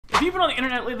you've been on the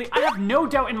internet lately, I have no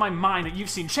doubt in my mind that you've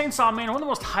seen Chainsaw Man, one of the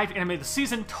most hyped anime of the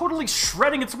season, totally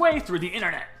shredding its way through the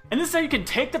internet. And this is how you can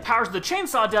take the powers of the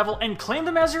Chainsaw Devil and claim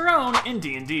them as your own in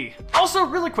D&D. Also,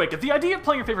 really quick, if the idea of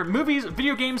playing your favorite movies,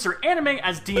 video games, or anime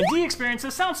as D&D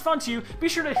experiences sounds fun to you, be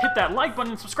sure to hit that like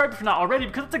button and subscribe if you're not already,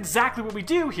 because that's exactly what we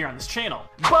do here on this channel.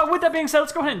 But with that being said,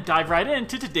 let's go ahead and dive right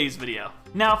into today's video.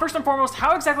 Now, first and foremost,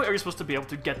 how exactly are you supposed to be able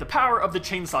to get the power of the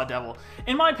Chainsaw Devil?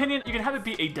 In my opinion, you can have it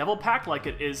be a devil pack like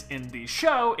it is in the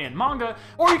show and manga,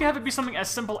 or you can have it be something as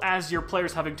simple as your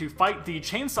players having to fight the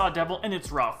Chainsaw Devil in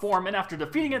its raw form, and after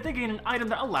defeating it, they gain an item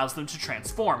that allows them to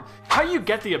transform. How you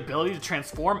get the ability to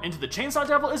transform into the Chainsaw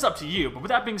Devil is up to you, but with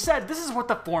that being said, this is what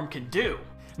the form can do.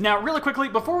 Now, really quickly,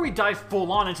 before we dive full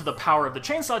on into the power of the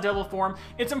Chainsaw Devil form,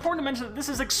 it's important to mention that this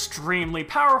is extremely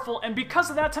powerful, and because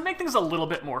of that, to make things a little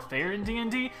bit more fair in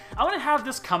D&D, I want to have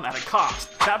this come at a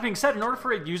cost. That being said, in order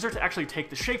for a user to actually take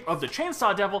the shape of the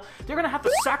Chainsaw Devil, they're going to have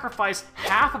to sacrifice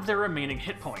half of their remaining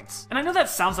hit points. And I know that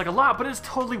sounds like a lot, but it's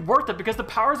totally worth it because the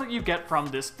powers that you get from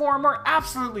this form are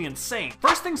absolutely insane.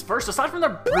 First things first, aside from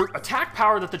the brute attack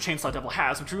power that the Chainsaw Devil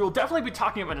has, which we will definitely be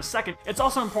talking about in a second, it's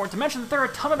also important to mention that there are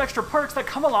a ton of extra perks that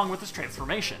come along with this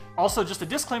transformation. Also, just a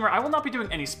disclaimer, I will not be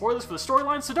doing any spoilers for the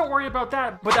storyline, so don't worry about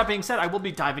that. But that being said, I will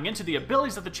be diving into the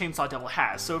abilities that the Chainsaw Devil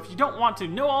has, so if you don't want to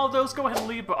know all of those, go ahead and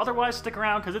leave, but otherwise stick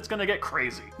around because it's gonna get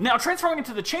crazy. Now, transforming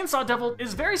into the Chainsaw Devil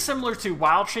is very similar to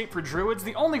Wild Shape for druids.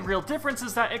 The only real difference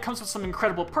is that it comes with some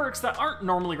incredible perks that aren't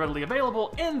normally readily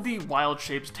available in the Wild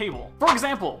Shapes table. For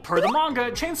example, per the manga,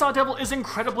 Chainsaw Devil is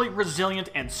incredibly resilient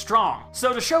and strong.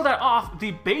 So to show that off,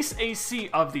 the base AC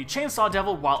of the Chainsaw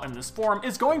Devil while in this form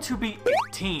is going to be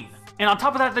 18. And on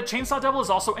top of that, the Chainsaw Devil is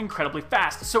also incredibly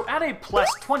fast, so add a plus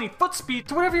 20 foot speed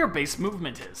to whatever your base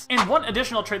movement is. And one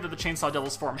additional trait that the Chainsaw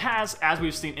Devil's form has, as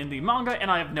we've seen in the manga, and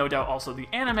I have no doubt also the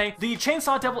anime, the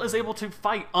Chainsaw Devil is able to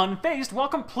fight unfazed while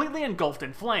completely engulfed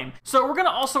in flame. So we're gonna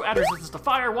also add resistance to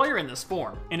fire while you're in this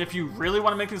form. And if you really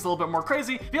want to make things a little bit more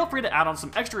crazy, feel free to add on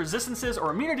some extra resistances or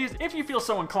immunities if you feel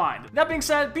so inclined. That being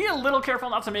said, be a little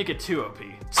careful not to make it too OP.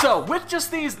 So with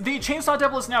just these, the Chainsaw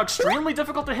Devil is now extremely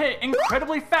difficult to hit,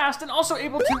 incredibly fast, and also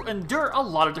able to endure a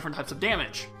lot of different types of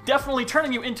damage, definitely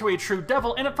turning you into a true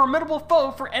devil and a formidable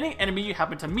foe for any enemy you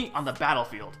happen to meet on the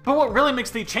battlefield. But what really makes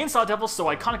the Chainsaw Devil so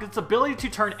iconic is its ability to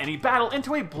turn any battle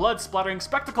into a blood-splattering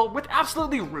spectacle with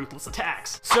absolutely ruthless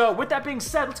attacks. So with that being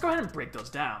said, let's go ahead and break those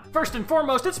down. First and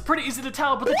foremost, it's pretty easy to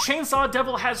tell, but the Chainsaw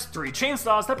Devil has 3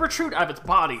 chainsaws that protrude out of its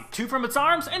body, 2 from its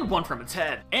arms and 1 from its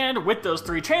head. And with those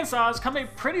 3 chainsaws come a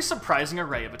pretty surprising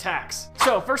array of attacks.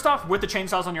 So first off, with the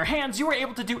chainsaws on your hands, you are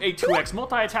able to do a 2x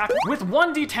multi-attack with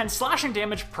 1d10 slashing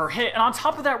damage per hit, and on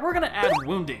top of that, we're gonna add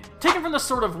wounding. Taken from the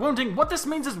Sword of Wounding, what this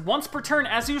means is once per turn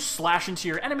as you slash into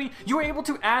your enemy, you are able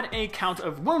to add a count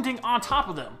of wounding on top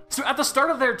of them. So at the start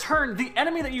of their turn, the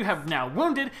enemy that you have now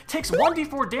wounded takes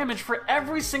 1d4 damage for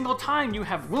every single time you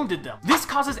have wounded them. This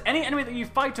causes any enemy that you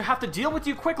fight to have to deal with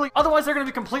you quickly, otherwise they're gonna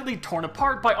be completely torn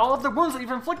apart by all of the wounds that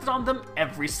you've inflicted on them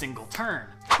every single turn.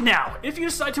 Now, if you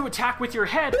decide to attack with your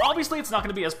head, obviously it's not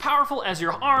going to be as powerful as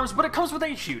your arms, but it comes with a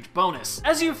huge bonus.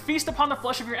 As you feast upon the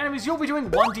flesh of your enemies, you'll be doing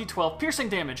 1d12 piercing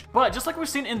damage, but just like we've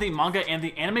seen in the manga and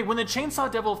the anime, when the Chainsaw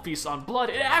Devil feasts on blood,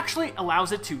 it actually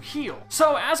allows it to heal.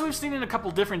 So as we've seen in a couple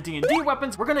different D&D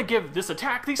weapons, we're going to give this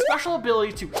attack the special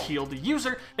ability to heal the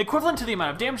user, equivalent to the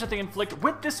amount of damage that they inflict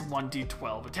with this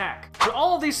 1d12 attack. But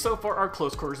all of these so far are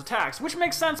close quarters attacks, which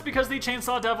makes sense because the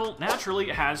Chainsaw Devil naturally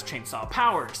has chainsaw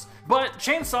powers. But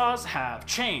chainsaws have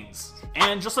chains.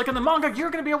 And just like in the manga,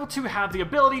 you're going to be able to have the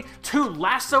ability to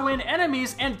lasso in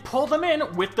enemies and pull them in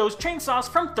with those chainsaws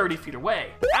from 30 feet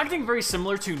away. Acting very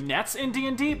similar to nets in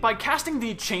D&D, by casting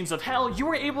the Chains of Hell, you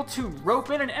are able to rope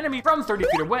in an enemy from 30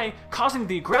 feet away, causing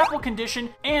the grapple condition,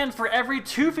 and for every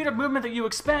 2 feet of movement that you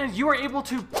expend, you are able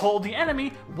to pull the enemy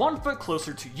 1 foot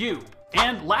closer to you.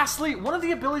 And lastly, one of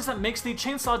the abilities that makes the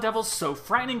Chainsaw Devil so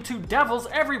frightening to devils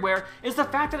everywhere is the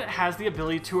fact that it has the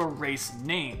ability to erase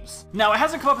names. Now, it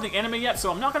hasn't come up in the anime yet,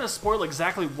 so I'm not going to spoil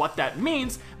exactly what that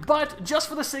means, but just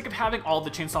for the sake of having all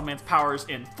the Chainsaw Man's powers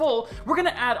in full, we're going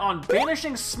to add on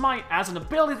Banishing Smite as an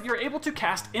ability that you're able to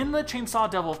cast in the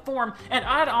Chainsaw Devil form and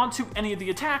add on to any of the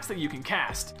attacks that you can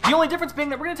cast. The only difference being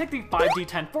that we're going to take the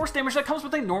 5d10 force damage that comes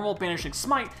with a normal Banishing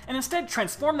Smite and instead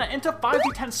transform that into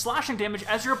 5d10 slashing damage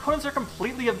as your opponents are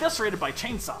completely eviscerated by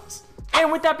chainsaws.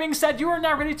 And with that being said, you are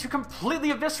now ready to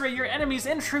completely eviscerate your enemies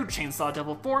in true Chainsaw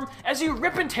Devil form as you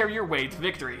rip and tear your way to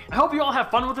victory. I hope you all have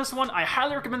fun with this one. I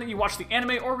highly recommend that you watch the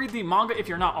anime or read the manga if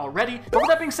you're not already. But with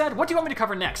that being said, what do you want me to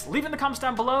cover next? Leave it in the comments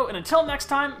down below, and until next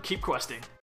time, keep questing.